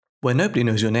where nobody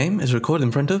knows your name is recorded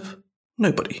in front of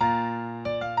nobody.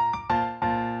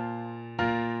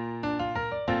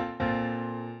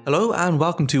 Hello and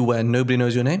welcome to Where Nobody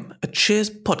Knows Your Name, a Cheers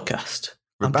podcast.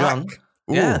 I'm back. John.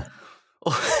 Ooh. Yeah.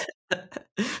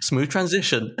 Smooth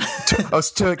transition. I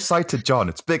was too excited, John.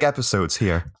 It's big episodes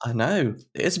here. I know.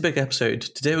 It is a big episode.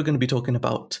 Today we're going to be talking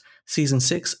about Season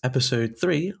 6, Episode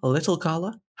 3, Little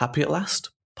Carla, Happy at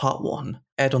Last, Part 1.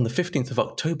 Aired on the 15th of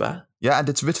October. Yeah, and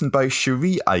it's written by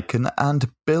Cherie Eichen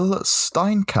and Bill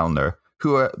Steinkellner,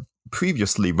 who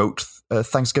previously wrote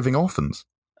Thanksgiving Orphans.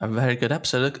 A very good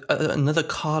episode. Another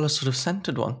Carla sort of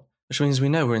centered one, which means we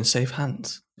know we're in safe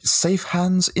hands. Safe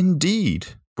hands indeed.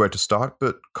 Where to start,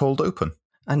 but cold open.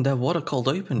 And what a cold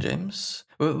open, James.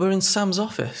 We're in Sam's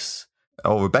office.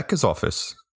 Oh, Rebecca's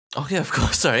office. Oh, yeah, of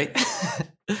course, sorry.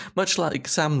 Much like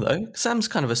Sam, though, Sam's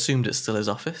kind of assumed it's still his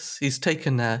office. He's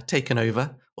taken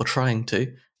over, or trying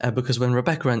to, because when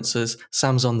Rebecca answers,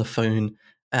 Sam's on the phone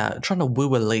trying to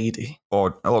woo a lady.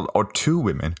 Or two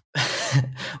women.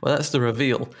 Well, that's the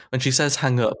reveal. When she says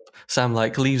hang up, Sam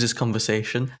leaves his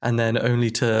conversation and then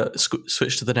only to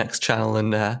switch to the next channel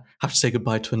and have to say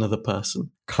goodbye to another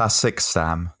person. Classic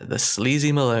Sam. The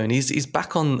sleazy Malone. He's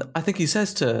back on. I think he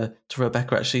says to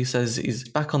Rebecca, actually, he says he's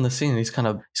back on the scene. He's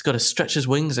got to stretch his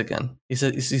wings again. He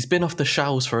said he's been off the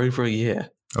shelves for over a year.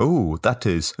 Oh,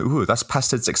 that's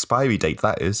past its expiry date,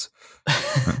 that is.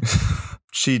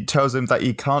 She tells him that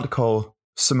he can't call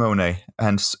Simone,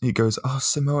 and he goes, "Oh,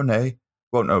 Simone."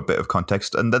 Won't know a bit of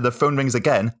context. And then the phone rings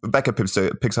again. Rebecca picks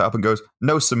it up and goes,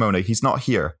 "No, Simone, he's not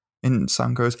here." And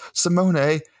Sam goes,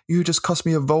 "Simone, you just cost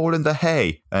me a roll in the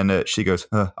hay." And she goes,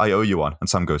 "I owe you one." And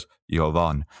Sam goes, "You're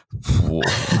on."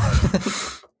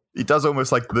 He does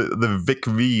almost like the Vic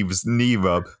Reeves knee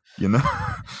rub, you know?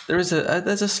 There's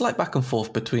a slight back and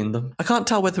forth between them. I can't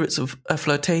tell whether it's a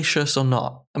flirtatious or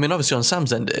not. I mean, obviously on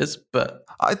Sam's end it is, but...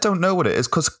 I don't know what it is,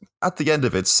 because at the end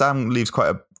of it, Sam leaves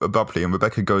quite abruptly, and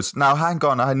Rebecca goes, "Now, hang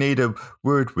on, I need a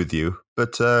word with you."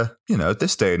 But,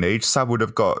 this day and age, Sam would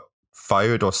have got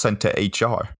fired or sent to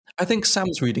HR. I think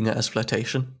Sam's reading it as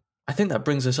flirtation. I think that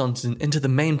brings us on into the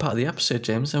main part of the episode,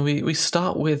 James, and we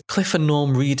start with Cliff and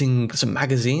Norm reading some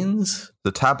magazines.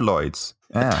 The tabloids.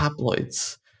 Yeah. The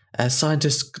tabloids.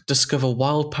 Scientists discover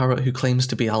wild parrot who claims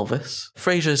to be Elvis.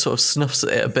 Frasier sort of snuffs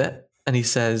at it a bit, and he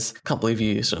says, "Can't believe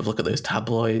you sort of look at those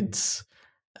tabloids,"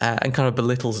 and kind of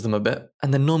belittles them a bit.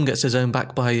 And then Norm gets his own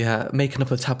back by making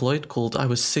up a tabloid called "I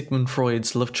Was Sigmund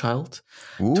Freud's Love Child,"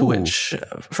 to which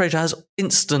Frasier has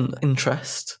instant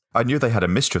interest. I knew they had a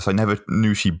mistress. I never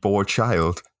knew she bore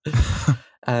child.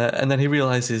 And then he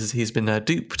realises he's been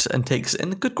duped and takes it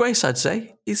in good grace, I'd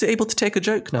say. He's able to take a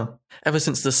joke now. Ever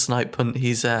since the snipe hunt,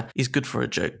 he's good for a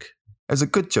joke. There's a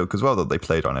good joke as well that they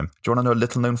played on him. Do you want to know a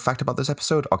little known fact about this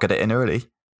episode? I'll get it in early.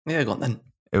 Yeah, go on then.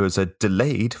 It was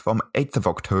delayed from 8th of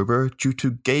October due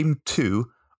to Game 2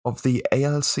 of the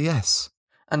ALCS.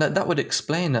 And that would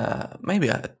explain maybe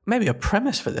a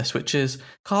premise for this, which is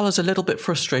Carla's a little bit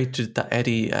frustrated that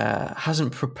Eddie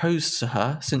hasn't proposed to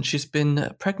her since she's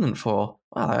been pregnant for,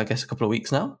 well, I guess a couple of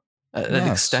weeks now. An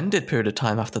extended period of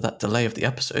time after that delay of the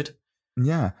episode.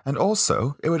 Yeah, and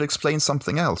also it would explain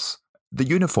something else. The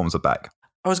uniforms are back.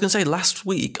 I was going to say last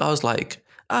week, I was like,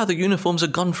 the uniforms are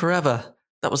gone forever.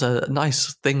 That was a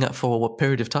nice thing for a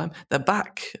period of time. They're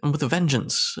back and with a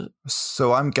vengeance.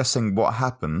 So I'm guessing what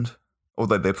happened,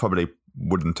 although they probably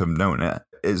wouldn't have known it,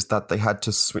 is that they had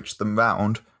to switch them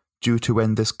round due to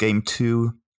when this Game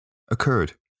 2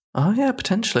 occurred. Oh, yeah,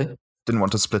 potentially. Didn't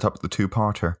want to split up the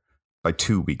two-parter by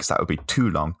 2 weeks. That would be too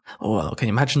long. Oh, well, can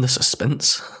you imagine the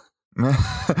suspense?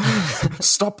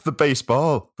 Stop the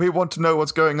baseball. We want to know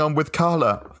what's going on with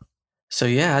Carla. So,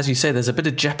 yeah, as you say, there's a bit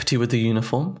of jeopardy with the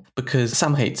uniform because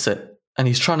Sam hates it. And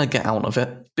he's trying to get out of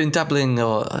it. Been dabbling's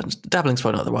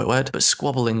probably not the right word, but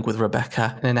squabbling with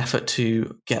Rebecca in an effort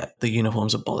to get the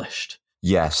uniforms abolished.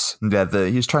 Yes. Yeah,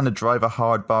 he's trying to drive a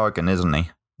hard bargain, isn't he?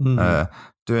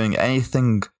 Doing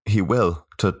anything he will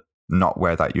to not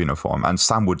wear that uniform. And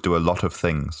Sam would do a lot of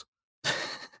things.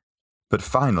 But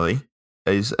finally,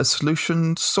 a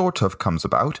solution sort of comes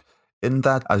about in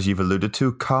that, as you've alluded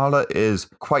to, Carla is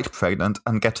quite pregnant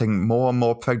and getting more and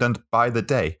more pregnant by the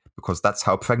day. Because that's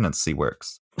how pregnancy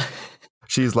works.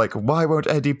 She's like, "Why won't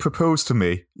Eddie propose to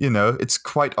me? You know, it's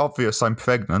quite obvious I'm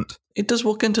pregnant." He does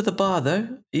walk into the bar, though.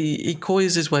 He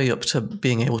coys his way up to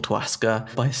being able to ask her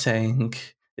by saying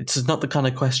it's not the kind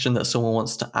of question that someone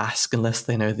wants to ask unless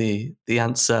they know the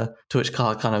answer, to which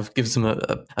Carl kind of gives him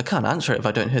I can't answer it if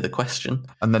I don't hear the question.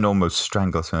 And then almost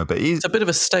strangles him a bit. It's a bit of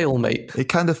a stalemate. It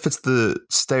kind of fits the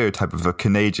stereotype of a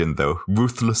Canadian, though.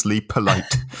 Ruthlessly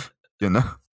polite, you know?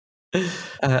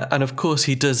 And of course,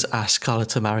 he does ask Carla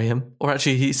to marry him. Or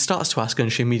actually, he starts to ask her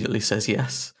and she immediately says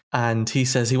yes. And he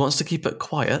says he wants to keep it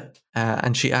quiet.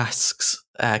 And she asks,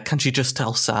 can she just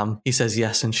tell Sam? He says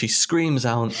yes, and she screams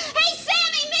out, Hey,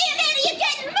 Sammy, me and Eddie are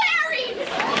getting married!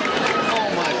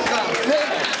 Oh, my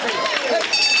God.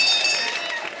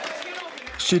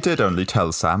 She did only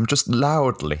tell Sam, just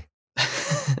loudly.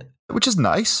 Which is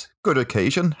nice. Good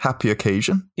occasion. Happy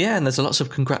occasion. Yeah, and there's lots of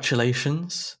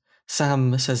congratulations.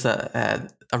 Sam says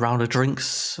that a round of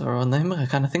drinks are on them, I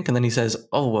kind of think. And then he says,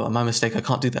 oh, well, my mistake, I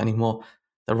can't do that anymore.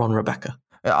 They're on Rebecca.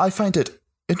 I find it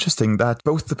interesting that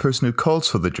both the person who calls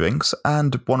for the drinks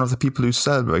and one of the people who's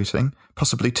celebrating,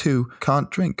 possibly two, can't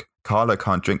drink. Carla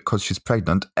can't drink because she's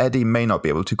pregnant. Eddie may not be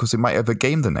able to because he might have a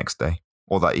game the next day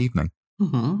or that evening.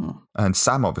 Mm-hmm. And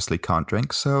Sam obviously can't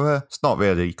drink, so it's not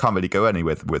really, can't really go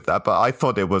anywhere with that, but I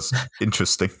thought it was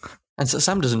interesting. And so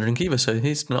Sam doesn't drink either, so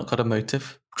he's not got a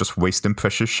motive. Just wasting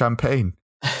precious champagne.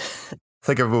 I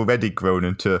think I've already grown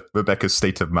into Rebecca's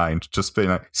state of mind, just being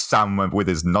like, Sam went with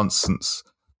his nonsense.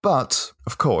 But,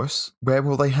 of course, where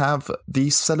will they have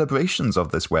these celebrations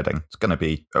of this wedding? It's going to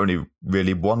be only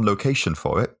really one location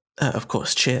for it. Of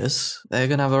course, Cheers. They're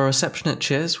going to have a reception at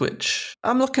Cheers, which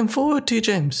I'm looking forward to,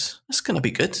 James. It's going to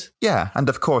be good. Yeah, and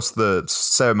of course the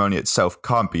ceremony itself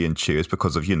can't be in Cheers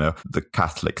because of, the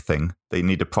Catholic thing. They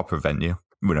need a proper venue,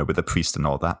 with a priest and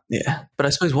all that. Yeah, but I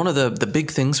suppose one of the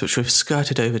big things which we've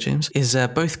skirted over, James, is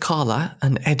both Carla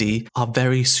and Eddie are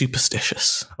very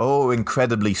superstitious. Oh,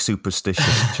 incredibly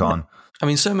superstitious, John. I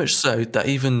mean, so much so that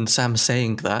even Sam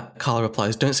saying that, Carla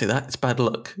replies, don't say that, it's bad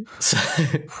luck. So...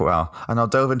 Well, and I'll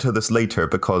delve into this later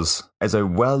because there's a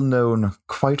well-known,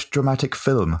 quite dramatic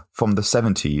film from the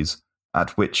 70s at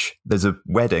which there's a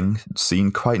wedding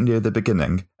scene quite near the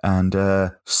beginning, and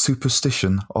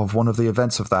superstition of one of the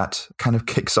events of that kind of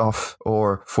kicks off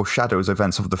or foreshadows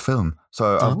events of the film.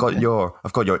 So I've got your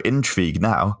intrigue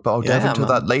now, but I'll delve into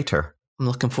that later. I'm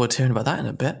looking forward to hearing about that in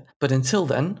a bit. But until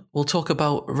then, we'll talk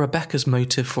about Rebecca's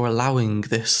motive for allowing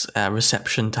this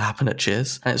reception to happen at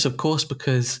Cheers. And it's, of course,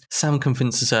 because Sam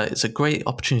convinces her it's a great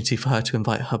opportunity for her to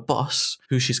invite her boss,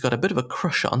 who she's got a bit of a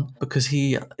crush on, because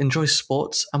he enjoys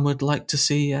sports and would like to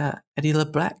see Eddie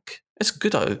LeBlanc. It's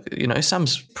good,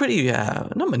 Sam's pretty,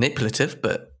 not manipulative,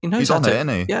 but he knows he's how on to... it, isn't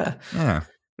he? Yeah.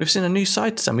 We've seen a new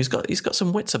side to Sam. He's got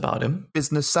some wits about him.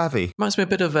 Business savvy. Reminds me a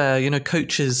bit of,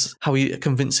 Coaches, how he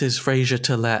convinces Frasier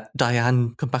to let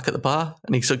Diane come back at the bar.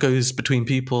 And he sort of goes between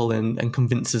people and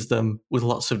convinces them with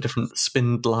lots of different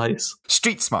spinned lies.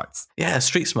 Street smarts. Yeah,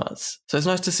 street smarts. So it's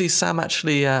nice to see Sam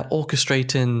actually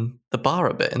orchestrating the bar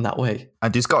a bit in that way.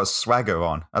 And he's got a swagger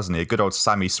on, hasn't he? A good old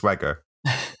Sammy swagger.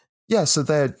 Yeah, so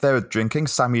they're drinking.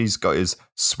 Sammy's got his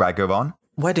swagger on.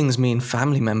 Weddings mean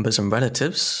family members and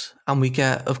relatives, and we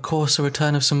get, of course, a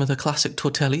return of some of the classic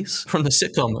Tortellis from the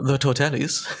sitcom The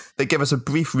Tortellis. They give us a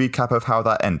brief recap of how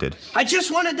that ended. I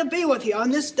just wanted to be with you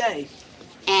on this day.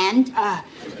 And?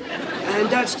 And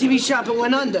Dad's TV shop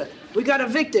went under. We got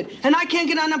evicted, and I can't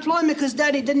get unemployment because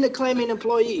Daddy didn't declare me an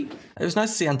employee. It was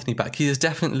nice to see Anthony back. He's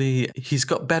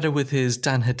got better with his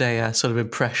Dan Hedaya sort of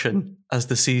impression as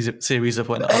the series have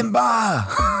went on. Emma!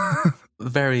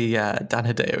 Very Dan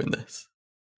Hedaya in this.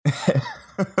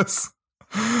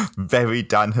 Very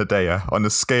Dan Hedaya. On a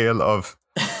scale of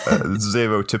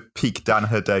 0 to peak Dan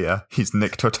Hedaya, he's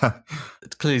Nick Tortelli.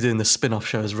 Clearly doing the spin-off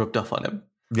show has rubbed off on him.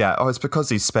 Yeah, it's because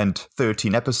he spent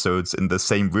 13 episodes in the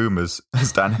same room as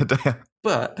Dan Hedaya.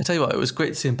 But I tell you what, it was great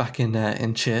to see him back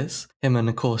in Cheers. Him and,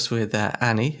 of course, with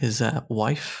Annie, his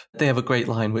wife. They have a great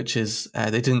line, which is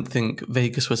they didn't think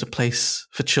Vegas was a place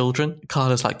for children.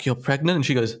 Carla's like, you're pregnant? And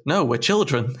she goes, no, we're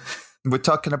children. We're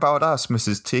talking about us,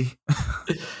 Mrs. T.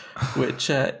 Which,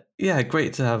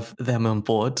 great to have them on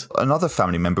board. Another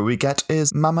family member we get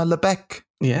is Mama Lebec.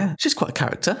 Yeah, she's quite a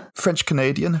character.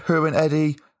 French-Canadian, her and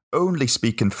Eddie only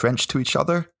speaking French to each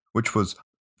other, which was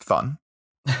fun,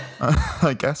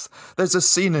 I guess. There's a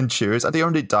scene in Cheers, and the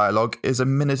only dialogue is a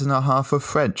minute and a half of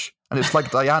French. And it's like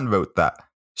Diane wrote that.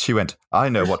 She went, I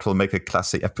know what will make a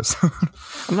classy episode.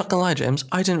 I'm not going to lie, James.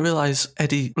 I didn't realise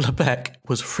Eddie LeBlanc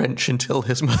was French until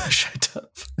his mother showed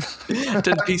up. I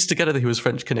didn't piece together that he was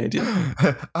French-Canadian.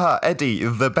 Eddie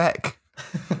LeBlanc.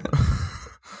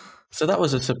 So that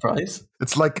was a surprise.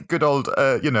 It's like good old,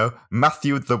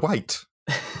 Matthew the White.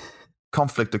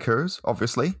 Conflict occurs,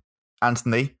 obviously.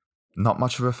 Anthony, not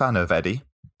much of a fan of Eddie.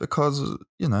 Because,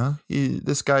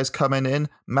 this guy's coming in,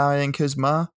 marrying his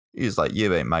ma. He's like,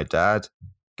 you ain't my dad.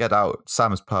 Get out,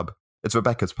 Sam's pub. It's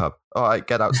Rebecca's pub. All right,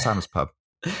 get out, Sam's pub.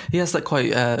 He has that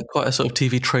quite a sort of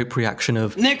TV trope reaction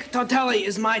of... Nick Tortelli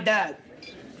is my dad.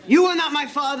 You are not my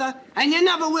father, and you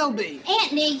never will be.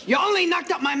 Anthony. You only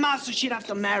knocked up my mom so she'd have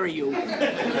to marry you.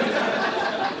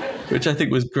 Which I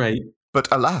think was great. But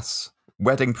alas,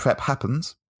 wedding prep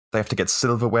happens. They have to get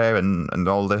silverware and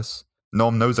all this.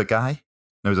 Norm knows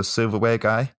a silverware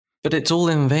guy. But it's all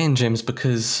in vain, James,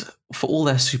 because for all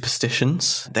their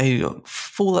superstitions, they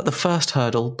fall at the first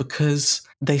hurdle because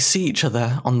they see each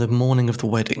other on the morning of the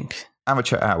wedding.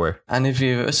 Amateur hour. And if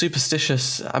you're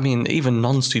superstitious, I mean, even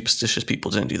non-superstitious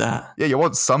people don't do that. Yeah, you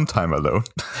want some time alone.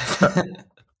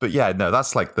 But yeah, no,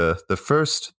 that's like the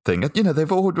first thing. You know,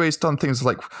 they've always done things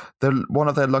like one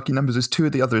of their lucky numbers is 2,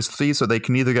 the other is 3, so they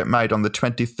can either get married on the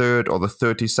 23rd or the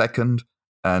 32nd.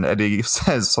 And Eddie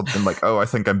says something like, oh, I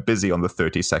think I'm busy on the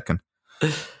 32nd.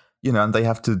 You know, and they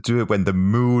have to do it when the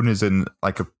moon is in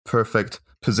like a perfect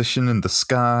position in the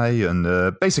sky.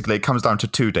 And basically it comes down to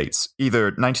 2 dates, either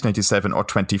 1987 or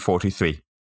 2043.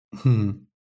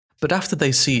 But after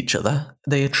they see each other,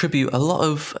 they attribute a lot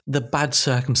of the bad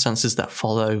circumstances that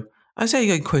follow, I say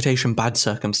in quotation bad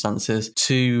circumstances,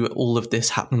 to all of this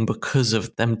happening because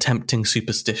of them tempting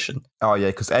superstition. Oh yeah,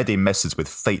 because Eddie messes with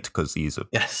fate because he's a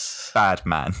bad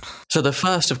man. So the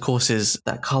first, of course, is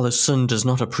that Carla's son does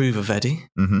not approve of Eddie.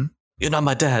 Mm-hmm. You're not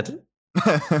my dad.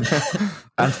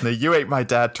 Anthony, you ain't my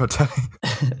dad, Tortelli.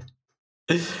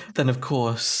 Then, of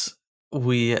course,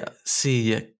 we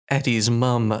see Eddie's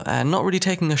mum not really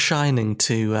taking a shining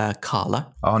to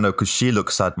Carla. Oh no, because she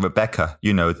looks at Rebecca,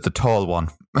 you know, the tall one.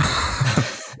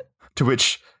 To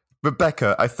which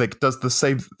Rebecca, I think, does the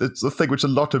same. It's the thing which a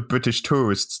lot of British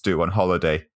tourists do on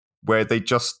holiday, where they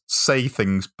just say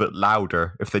things but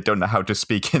louder if they don't know how to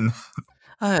speak in.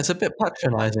 It's a bit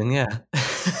patronising, yeah.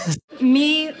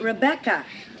 Me, Rebecca.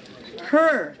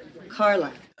 Her,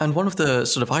 Carla. And one of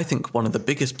the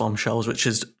biggest bombshells, which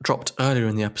is dropped earlier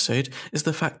in the episode, is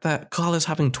the fact that Carla's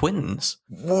having twins.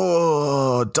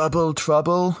 Whoa, double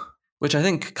trouble. Which I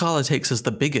think Carla takes as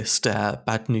the biggest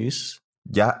bad news.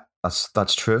 Yeah,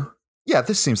 that's true. Yeah,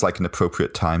 this seems like an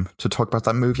appropriate time to talk about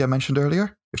that movie I mentioned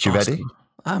earlier. If you're ready.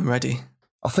 I'm ready.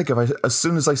 I think as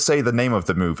soon as I say the name of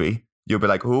the movie, you'll be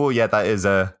like, oh yeah, that is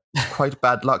quite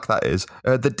bad luck, that is.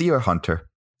 The Deer Hunter.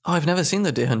 Oh, I've never seen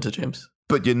The Deer Hunter, James.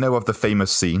 But you know of the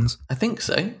famous scenes? I think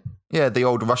so. Yeah, the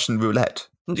old Russian roulette.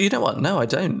 You know what? No, I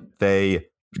don't. They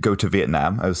go to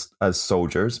Vietnam as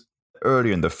soldiers.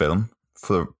 Early in the film,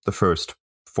 for the first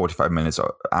 45 minutes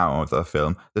or hour of the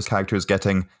film, this character is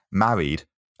getting married.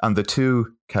 And the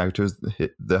two characters,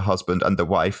 the husband and the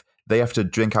wife, they have to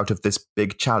drink out of this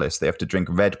big chalice. They have to drink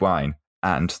red wine.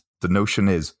 And the notion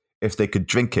is, if they could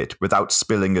drink it without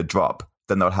spilling a drop,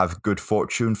 then they'll have good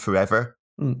fortune forever.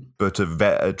 But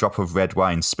a drop of red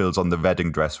wine spills on the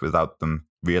wedding dress without them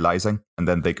realizing, and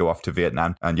then they go off to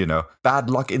Vietnam, and you know, bad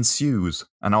luck ensues.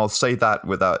 And I'll say that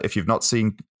without, if you've not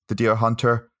seen The Deer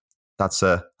Hunter, that's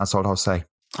all I'll say.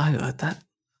 I'm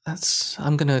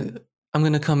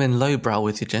gonna come in lowbrow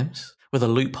with you, James, with a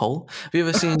loophole. Have you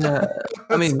ever seen?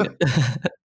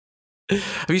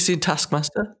 Have you seen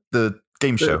Taskmaster? The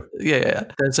game show. Yeah.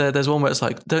 There's one where it's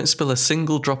like, don't spill a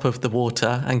single drop of the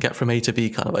water and get from A to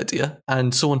B kind of idea.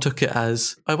 And someone took it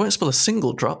as, I won't spill a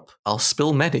single drop, I'll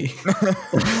spill many.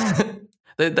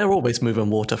 They're always moving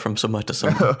water from somewhere to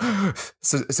somewhere.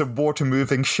 It's a water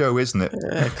moving show, isn't it?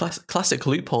 Yeah, classic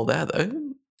loophole there, though.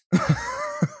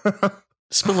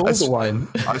 Spill all the wine.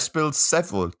 I spilled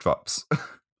several drops.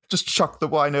 Just chuck the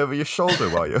wine over your shoulder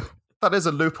while you... That is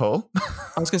a loophole.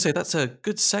 I was going to say, that's a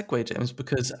good segue, James,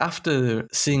 because after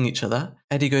seeing each other,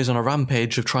 Eddie goes on a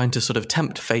rampage of trying to sort of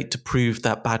tempt fate to prove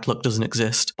that bad luck doesn't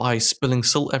exist by spilling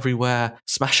salt everywhere,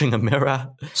 smashing a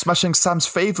mirror. Smashing Sam's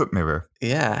favourite mirror.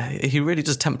 Yeah, he really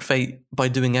does tempt fate by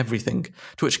doing everything,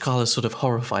 to which Carla's sort of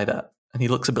horrified at, and he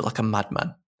looks a bit like a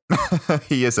madman.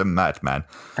 He is a madman.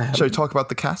 Shall we talk about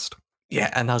the cast?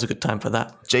 Yeah, and now's a good time for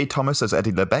that. Jay Thomas as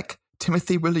Eddie Lebec,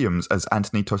 Timothy Williams as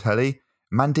Anthony Tortelli,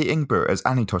 Mandy Ingber as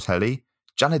Annie Tortelli,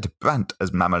 Janet Brandt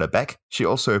as Mama Lebec. She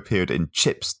also appeared in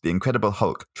Chips, The Incredible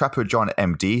Hulk, Trapper John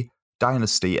MD,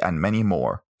 Dynasty, and many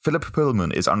more. Philip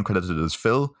Pullman is uncredited as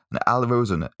Phil, and Al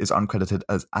Rosen is uncredited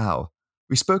as Al.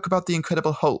 We spoke about The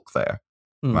Incredible Hulk there,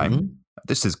 right?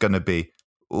 This is going to be,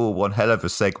 one hell of a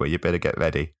segue. You better get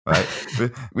ready, right?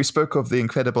 We spoke of The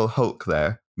Incredible Hulk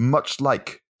there. Much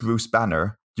like Bruce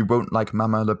Banner, you won't like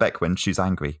Mama Lebec when she's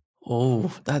angry.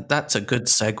 Oh, that's a good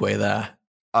segue there.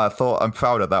 I thought I'm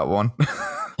proud of that one.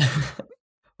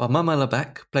 Well, Mama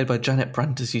Lebec, played by Janet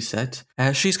Brandt, as you said,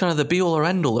 she's kind of the be-all or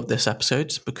end-all of this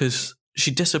episode because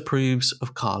she disapproves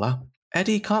of Carla.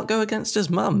 Eddie can't go against his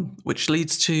mum, which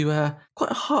leads to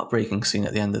quite a heartbreaking scene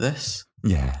at the end of this.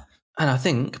 Yeah. And I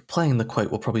think playing the quote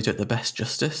will probably do it the best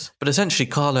justice. But essentially,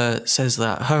 Carla says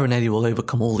that her and Eddie will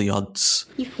overcome all the odds.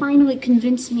 You finally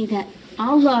convinced me that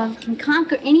our love can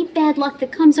conquer any bad luck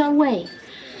that comes our way.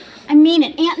 I mean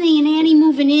it, Anthony and Annie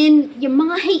moving in, your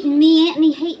ma hating me,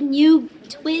 Anthony hating you,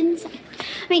 twins.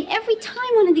 I mean, every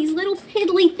time one of these little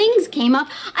piddly things came up,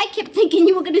 I kept thinking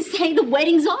you were going to say the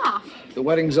wedding's off. The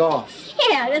wedding's off.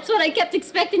 Yeah, that's what I kept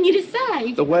expecting you to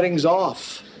say. The wedding's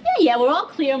off. Yeah, we're all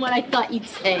clear on what I thought you'd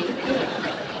say.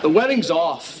 The wedding's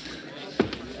off.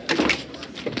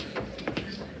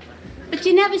 But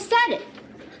you never said it.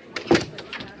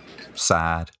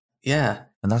 Sad. Yeah.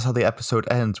 And that's how the episode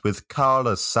ends, with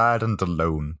Carla sad and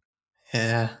alone.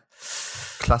 Yeah.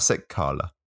 Classic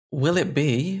Carla. Will it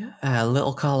be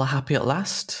little Carla happy at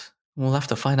last? We'll have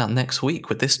to find out next week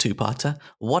with this two-parter.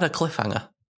 What a cliffhanger.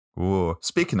 Whoa.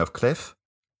 Speaking of Cliff,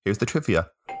 here's the trivia.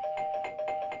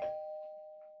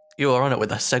 You are on it with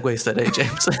the segues today,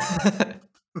 James.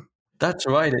 That's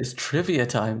right, it's trivia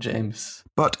time, James.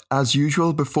 But as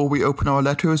usual, before we open our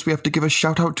letters, we have to give a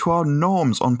shout out to our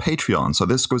norms on Patreon. So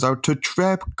this goes out to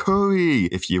Treb Curry.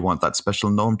 If you want that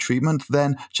special norm treatment,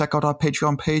 then check out our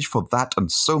Patreon page for that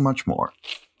and so much more.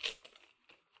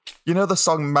 You know the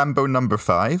song Mambo Number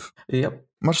 5? Yep.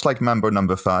 Much like Mambo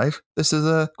Number 5, this is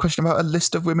a question about a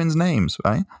list of women's names,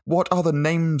 right? What are the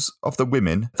names of the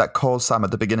women that call Sam at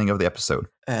the beginning of the episode?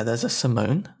 There's a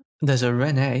Simone, there's a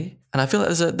Renee, and I feel like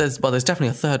there's definitely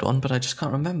a third one, but I just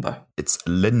can't remember. It's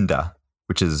Linda,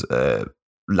 which is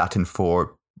Latin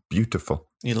for beautiful.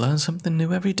 You learn something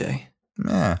new every day.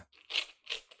 Yeah.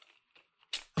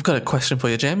 I've got a question for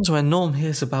you, James. When Norm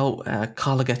hears about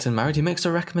Carla getting married, he makes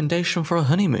a recommendation for a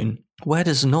honeymoon. Where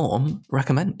does Norm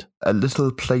recommend? A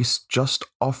little place just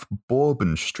off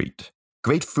Bourbon Street.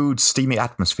 Great food, steamy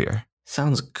atmosphere.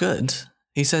 Sounds good.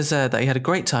 He says that he had a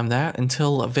great time there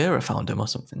until Vera found him or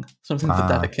something. Something to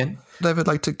that akin. Never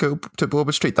like to go to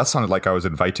Bourbon Street. That sounded like I was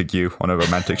inviting you on a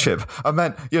romantic trip. I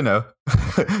meant, you know,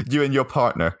 you and your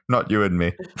partner, not you and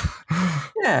me.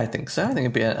 Yeah, I think so. I think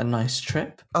it'd be a nice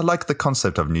trip. I like the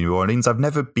concept of New Orleans. I've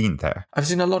never been there. I've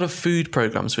seen a lot of food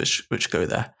programs which go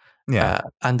there. Yeah.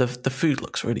 And the food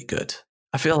looks really good.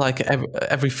 I feel like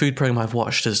every food program I've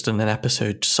watched has done an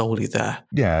episode solely there.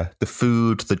 Yeah, the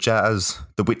food, the jazz,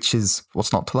 the witches,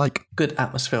 what's not to like? Good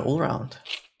atmosphere all round.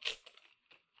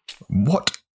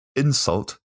 What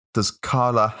insult does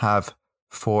Carla have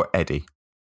for Eddie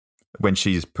when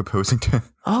she's proposing to him?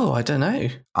 Oh, I don't know.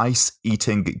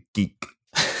 Ice-eating geek.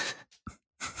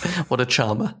 What a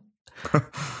charmer.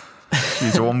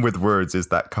 She's on with words, is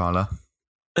that Carla?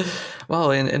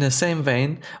 Well, in the same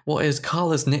vein, what is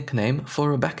Carla's nickname for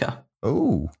Rebecca?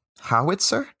 Oh,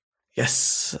 Howitzer?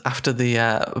 Yes, after the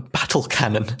battle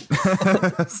cannon.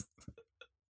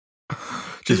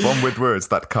 She's one with words,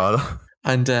 that Carla.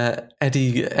 And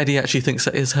Eddie actually thinks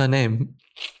that is her name.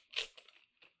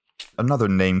 Another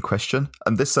name question,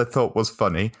 and this I thought was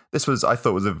funny. This was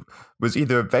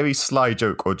either a very sly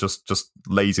joke or just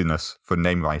laziness for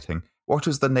name writing. What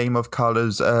is the name of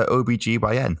Carla's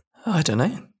OBGYN? Oh, I don't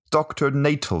know. Dr.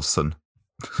 Natalson.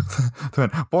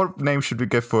 What name should we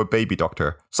give for a baby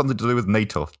doctor? Something to do with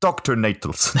natal. Dr.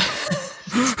 Natalson.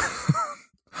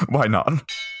 Why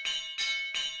not?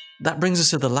 That brings us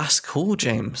to the last call,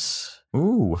 James.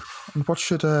 Ooh, and what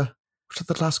should the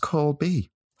last call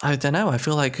be? I don't know. I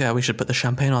feel like we should put the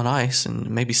champagne on ice and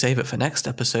maybe save it for next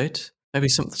episode. Maybe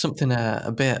something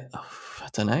a bit, I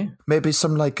don't know. Maybe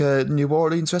some like a New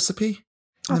Orleans recipe?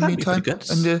 In the meantime, be good.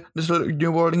 And a little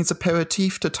New Orleans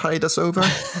aperitif to tide us over.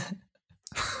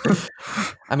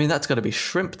 I mean, that's got to be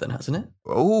shrimp then, hasn't it?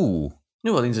 Oh,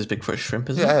 New Orleans is big for shrimp,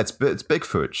 isn't it? yeah, it's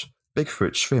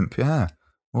Bigfoot shrimp. Yeah,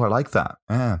 oh, I like that.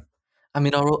 Yeah. I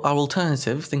mean, our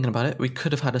alternative, thinking about it, we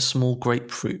could have had a small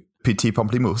grapefruit. Petit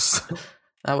pamplemousse.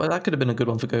 That could have been a good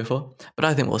one to go for, but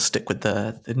I think we'll stick with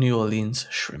the New Orleans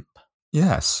shrimp.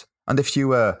 Yes, and if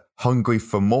you are hungry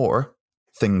for more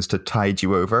things to tide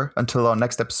you over until our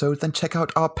next episode, then check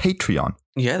out our Patreon.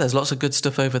 Yeah, there's lots of good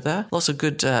stuff over there. Lots of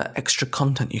good extra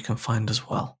content you can find as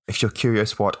well. If you're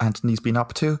curious what Anthony's been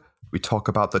up to, we talk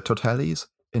about the Tortellis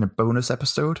in a bonus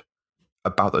episode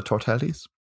about the Tortellis.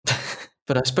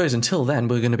 But I suppose until then,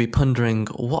 we're going to be pondering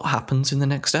what happens in the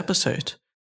next episode.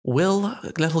 Will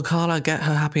little Carla get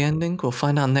her happy ending? We'll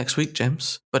find out next week,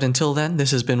 James. But until then,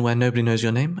 this has been Where Nobody Knows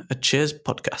Your Name, a Cheers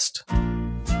podcast.